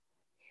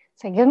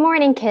So good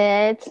morning,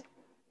 kids.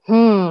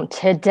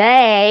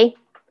 Today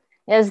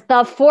is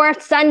the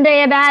fourth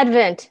Sunday of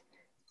Advent.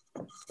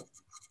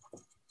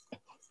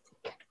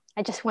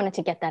 I just wanted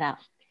to get that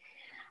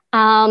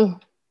out.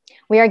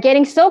 We are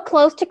getting so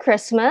close to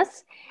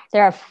Christmas.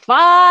 There are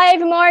 5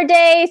 more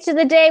days to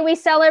the day we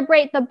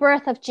celebrate the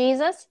birth of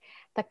Jesus,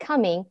 the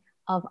coming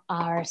of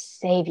our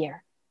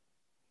Savior.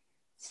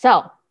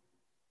 So,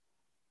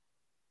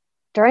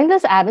 during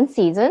this Advent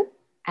season,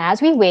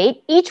 as we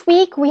wait, each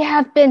week we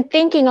have been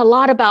thinking a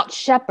lot about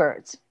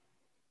shepherds.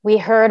 We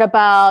heard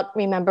about,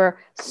 remember,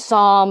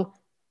 Psalm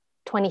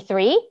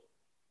 23?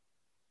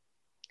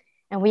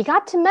 And we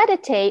got to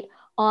meditate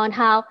on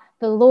how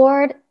the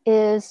Lord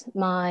is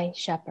my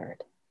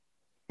shepherd.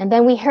 And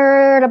then we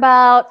heard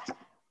about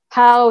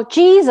how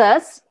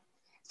Jesus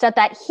said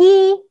that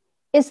he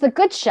is the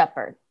good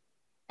shepherd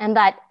and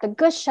that the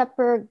good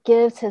shepherd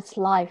gives his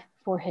life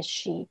for his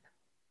sheep.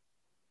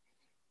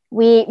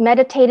 We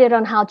meditated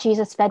on how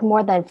Jesus fed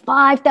more than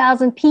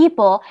 5,000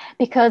 people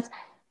because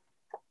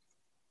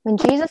when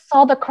Jesus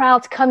saw the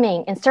crowds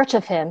coming in search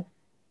of him,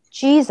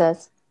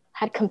 Jesus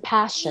had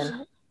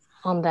compassion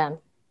on them.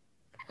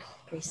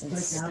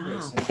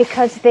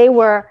 Because they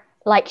were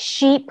like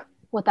sheep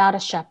without a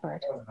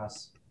shepherd.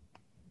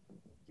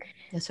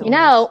 You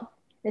know,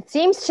 it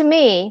seems to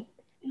me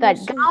that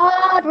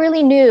God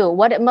really knew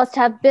what it must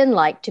have been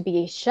like to be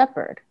a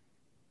shepherd.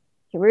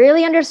 He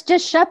really understood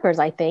shepherds,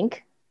 I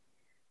think.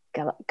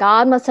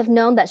 God must have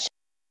known that.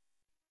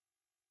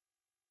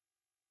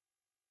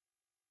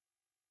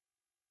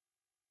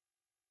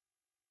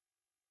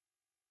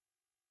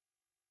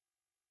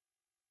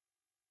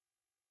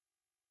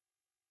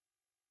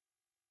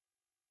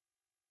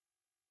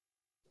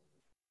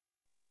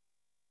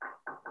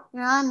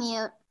 You're on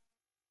mute.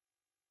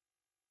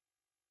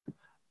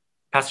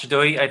 Pastor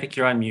Doi, I think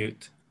you're on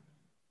mute.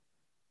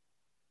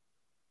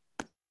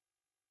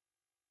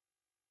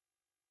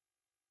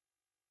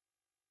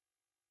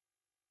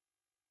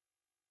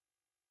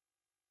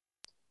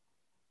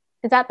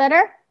 Is that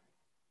better?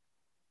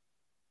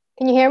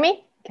 Can you hear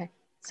me? Okay,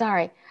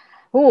 sorry.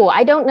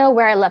 I don't know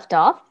where I left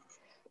off.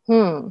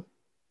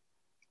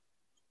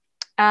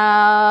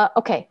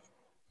 Okay.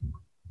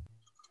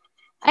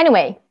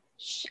 Anyway,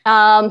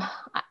 I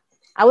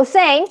was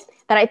saying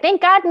that I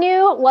think God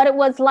knew what it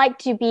was like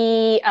to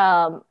be,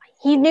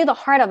 he knew the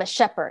heart of a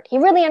shepherd. He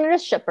really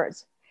understood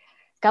shepherds.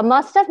 God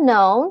must have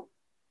known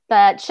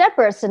that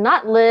shepherds did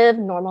not live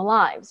normal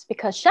lives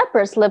because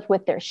shepherds lived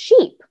with their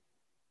sheep.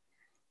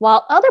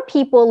 While other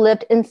people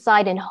lived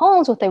inside in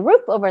homes with a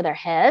roof over their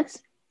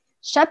heads,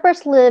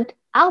 shepherds lived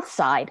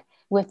outside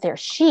with their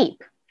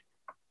sheep.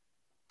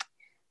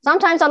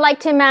 Sometimes I like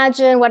to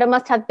imagine what it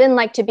must have been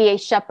like to be a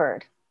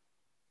shepherd.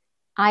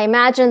 I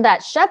imagine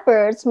that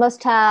shepherds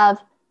must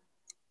have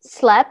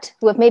slept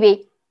with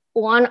maybe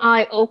one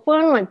eye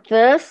open like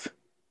this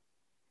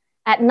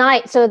at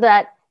night so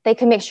that they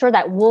could make sure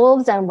that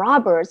wolves and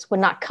robbers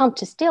would not come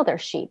to steal their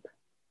sheep.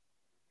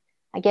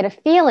 I get a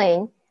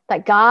feeling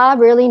that God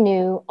really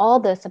knew all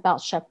this about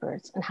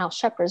shepherds and how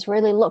shepherds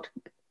really looked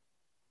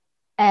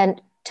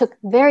and took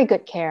very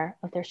good care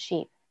of their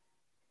sheep.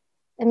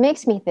 It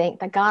makes me think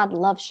that God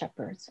loves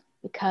shepherds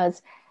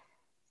because,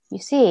 you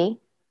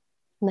see,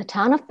 in the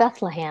town of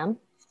Bethlehem,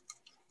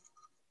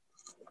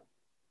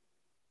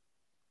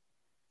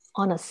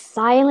 on a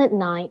silent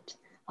night,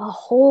 a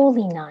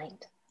holy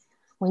night,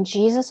 when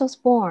Jesus was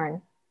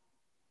born,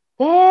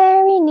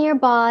 very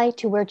nearby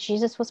to where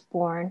Jesus was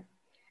born,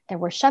 there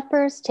were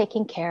shepherds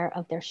taking care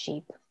of their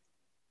sheep.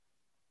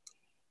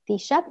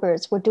 These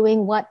shepherds were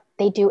doing what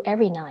they do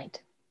every night.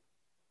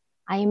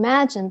 I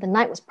imagine the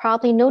night was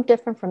probably no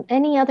different from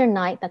any other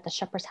night that the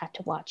shepherds had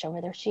to watch over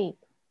their sheep.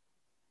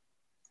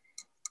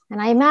 And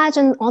I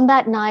imagine on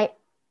that night,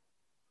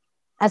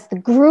 as the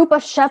group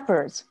of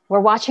shepherds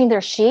were watching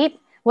their sheep,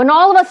 when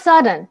all of a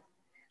sudden,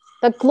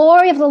 the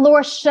glory of the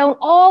Lord shone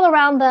all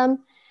around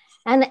them,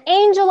 and the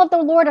angel of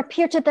the Lord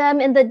appeared to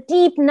them in the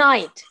deep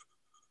night.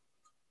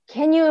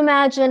 Can you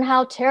imagine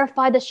how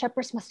terrified the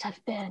shepherds must have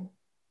been?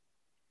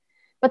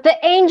 But the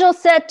angel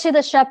said to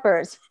the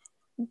shepherds,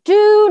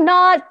 "Do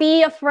not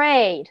be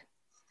afraid.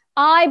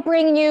 I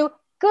bring you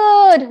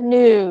good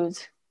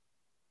news.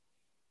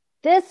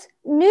 This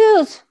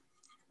news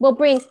will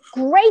bring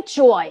great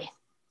joy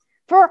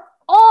for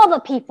all the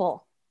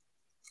people.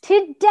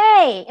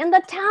 Today, in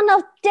the town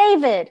of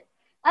David,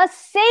 a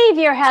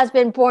Savior has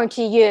been born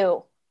to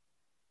you."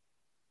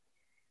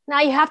 Now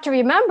you have to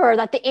remember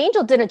that the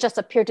angel didn't just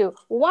appear to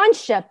one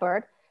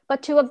shepherd,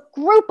 but to a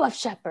group of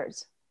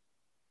shepherds.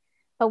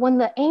 But when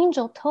the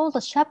angel told the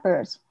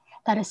shepherds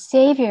that a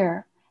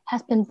Savior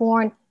has been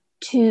born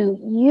to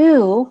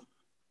you,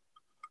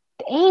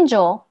 the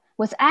angel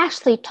was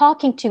actually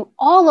talking to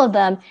all of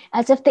them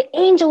as if the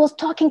angel was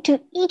talking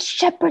to each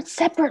shepherd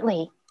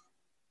separately.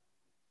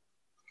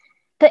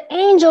 The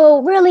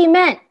angel really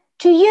meant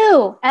to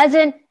you, as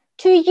in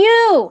to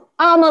you,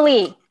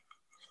 Amelie,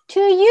 to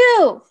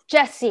you,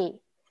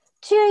 Jesse,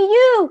 to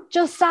you,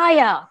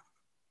 Josiah.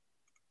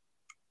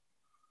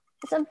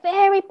 It's a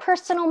very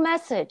personal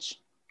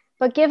message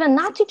but given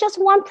not to just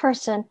one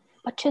person,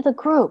 but to the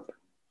group.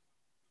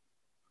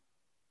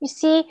 You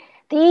see,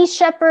 these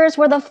shepherds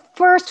were the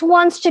first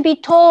ones to be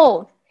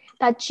told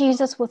that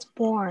Jesus was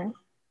born.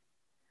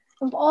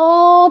 Of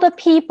all the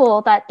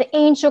people that the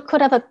angel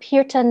could have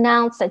appeared to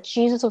announce that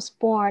Jesus was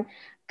born,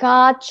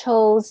 God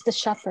chose the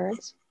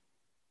shepherds.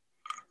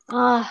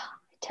 I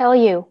tell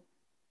you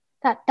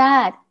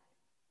that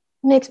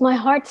makes my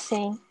heart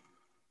sing.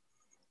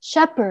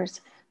 Shepherds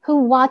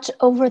who watch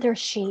over their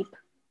sheep.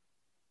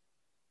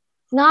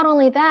 Not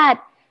only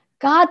that,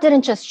 God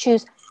didn't just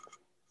choose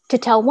to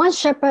tell one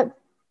shepherd,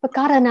 but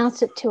God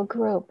announced it to a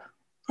group.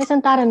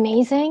 Isn't that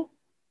amazing?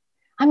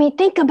 I mean,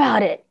 think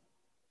about it.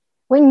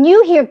 When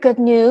you hear good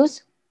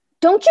news,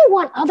 don't you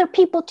want other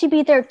people to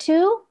be there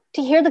too,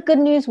 to hear the good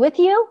news with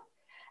you?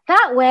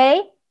 That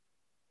way,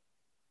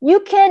 you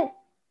can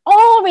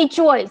all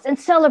rejoice and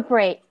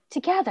celebrate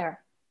together.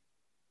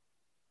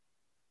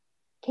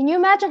 Can you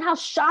imagine how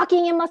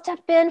shocking it must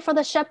have been for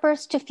the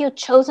shepherds to feel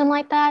chosen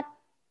like that?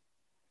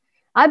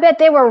 I bet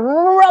they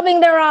were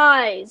rubbing their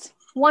eyes,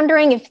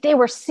 wondering if they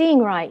were seeing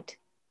right.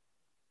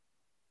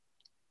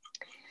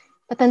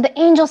 But then the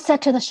angel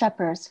said to the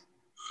shepherds,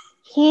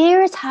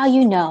 "Here's how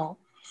you know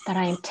that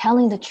I am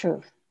telling the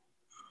truth.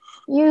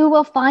 You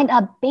will find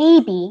a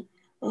baby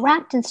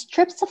wrapped in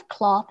strips of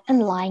cloth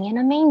and lying in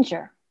a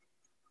manger."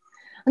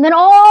 And then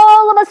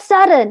all of a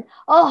sudden,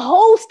 a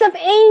host of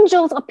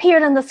angels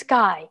appeared in the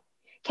sky.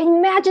 Can you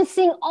imagine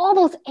seeing all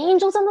those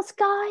angels in the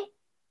sky?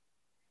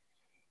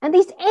 And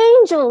these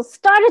angels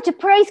started to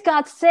praise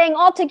God, saying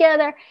all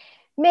together,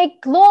 "May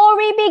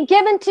glory be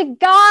given to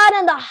God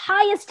in the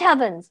highest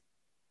heavens,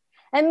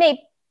 and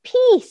may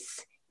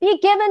peace be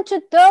given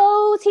to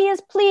those he is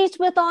pleased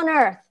with on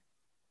earth."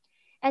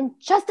 And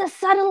just as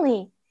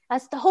suddenly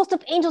as the host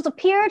of angels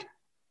appeared,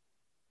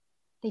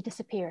 they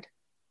disappeared.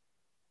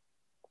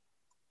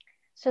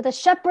 So the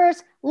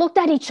shepherds looked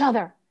at each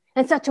other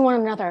and said to one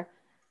another,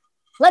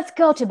 "Let's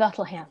go to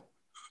Bethlehem.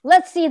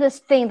 Let's see this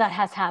thing that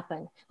has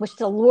happened, which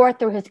the Lord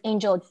through his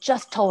angel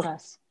just told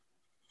us."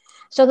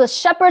 So the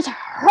shepherds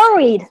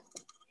hurried.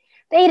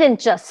 They didn't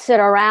just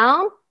sit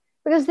around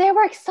because they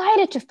were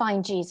excited to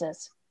find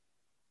Jesus.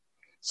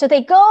 So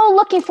they go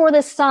looking for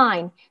this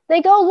sign.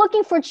 They go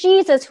looking for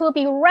Jesus, who will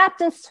be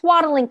wrapped in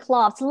swaddling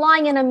cloths,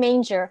 lying in a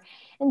manger.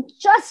 And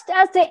just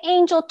as the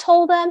angel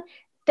told them,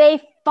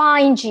 they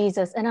find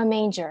Jesus in a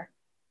manger.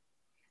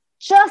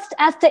 Just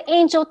as the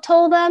angel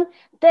told them,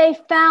 they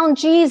found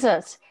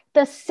Jesus,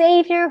 the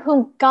Savior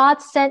whom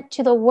God sent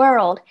to the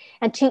world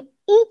and to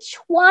each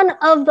one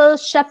of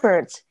those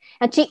shepherds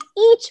and to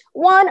each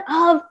one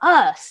of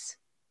us.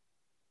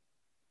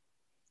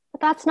 But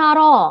that's not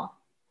all.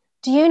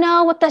 Do you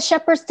know what the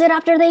shepherds did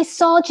after they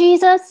saw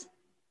Jesus?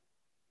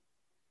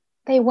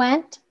 They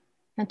went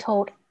and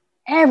told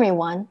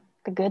everyone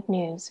the good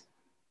news.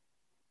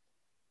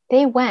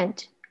 They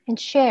went and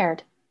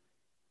shared.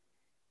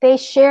 They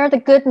shared the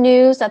good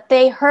news that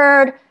they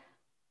heard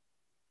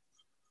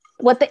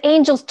what the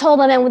angels told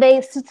them, and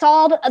they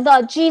saw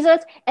the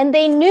Jesus, and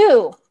they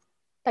knew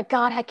that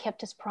God had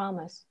kept his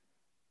promise.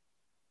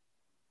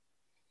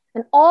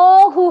 And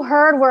all who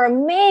heard were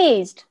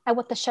amazed at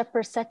what the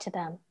shepherds said to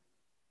them.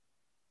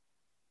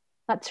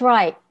 That's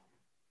right.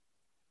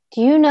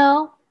 Do you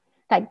know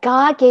that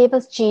God gave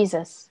us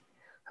Jesus,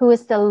 who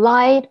is the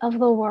light of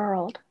the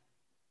world?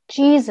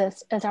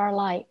 Jesus is our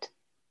light.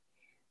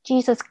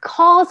 Jesus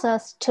calls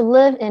us to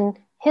live in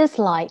his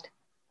light,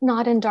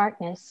 not in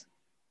darkness.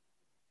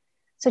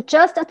 So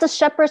just as the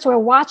shepherds were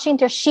watching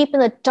their sheep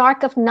in the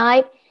dark of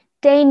night,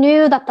 they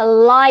knew that the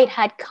light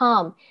had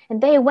come,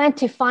 and they went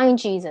to find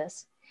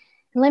Jesus.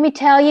 And let me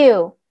tell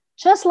you,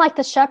 just like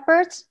the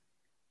shepherds,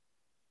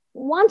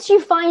 once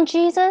you find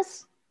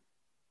Jesus,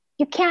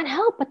 you can't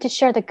help but to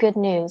share the good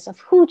news of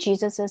who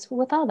Jesus is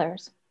with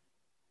others.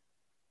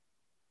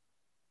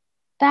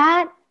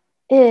 That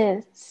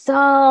is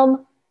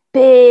some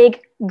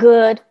big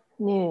good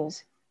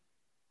news.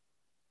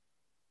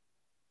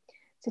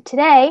 So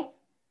today,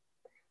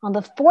 on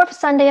the fourth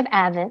Sunday of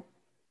Advent,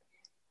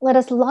 let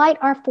us light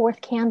our fourth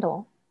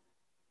candle.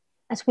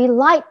 As we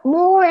light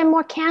more and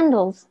more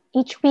candles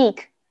each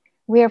week,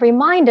 we are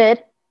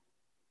reminded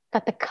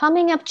that the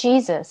coming of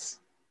Jesus,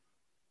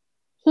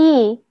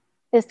 he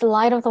is the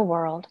light of the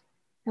world,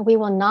 and we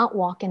will not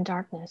walk in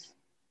darkness.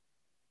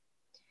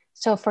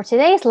 So for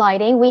today's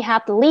lighting, we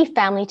have the Leaf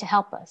family to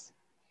help us.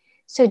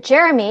 So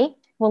Jeremy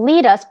will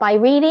lead us by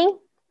reading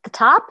the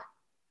top,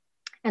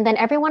 and then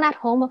everyone at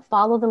home will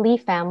follow the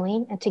Leaf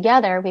family, and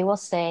together we will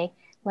say,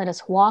 "Let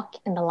us walk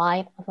in the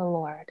light of the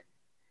Lord."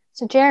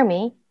 So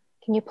Jeremy,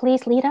 can you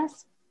please lead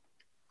us?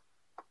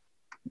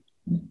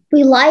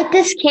 We light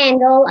this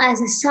candle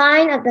as a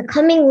sign of the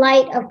coming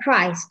light of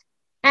Christ.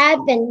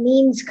 Advent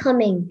means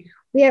coming.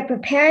 We are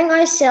preparing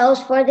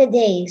ourselves for the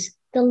days.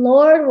 The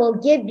Lord will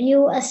give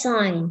you a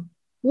sign.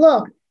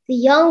 Look, the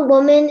young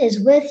woman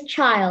is with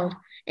child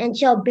and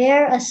shall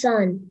bear a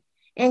son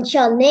and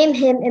shall name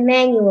him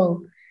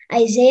Emmanuel.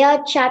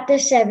 Isaiah chapter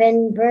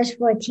 7, verse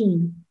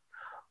 14.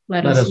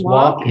 Let us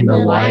walk in the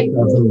light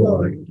of the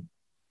Lord.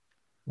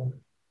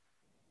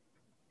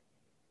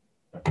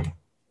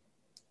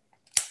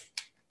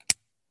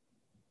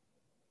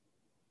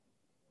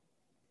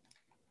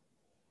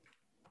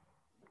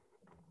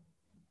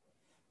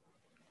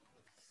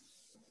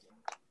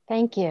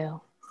 Thank you.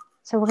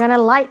 So we're going to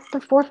light the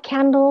fourth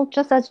candle.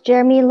 Just as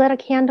Jeremy lit a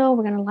candle,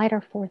 we're going to light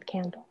our fourth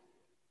candle.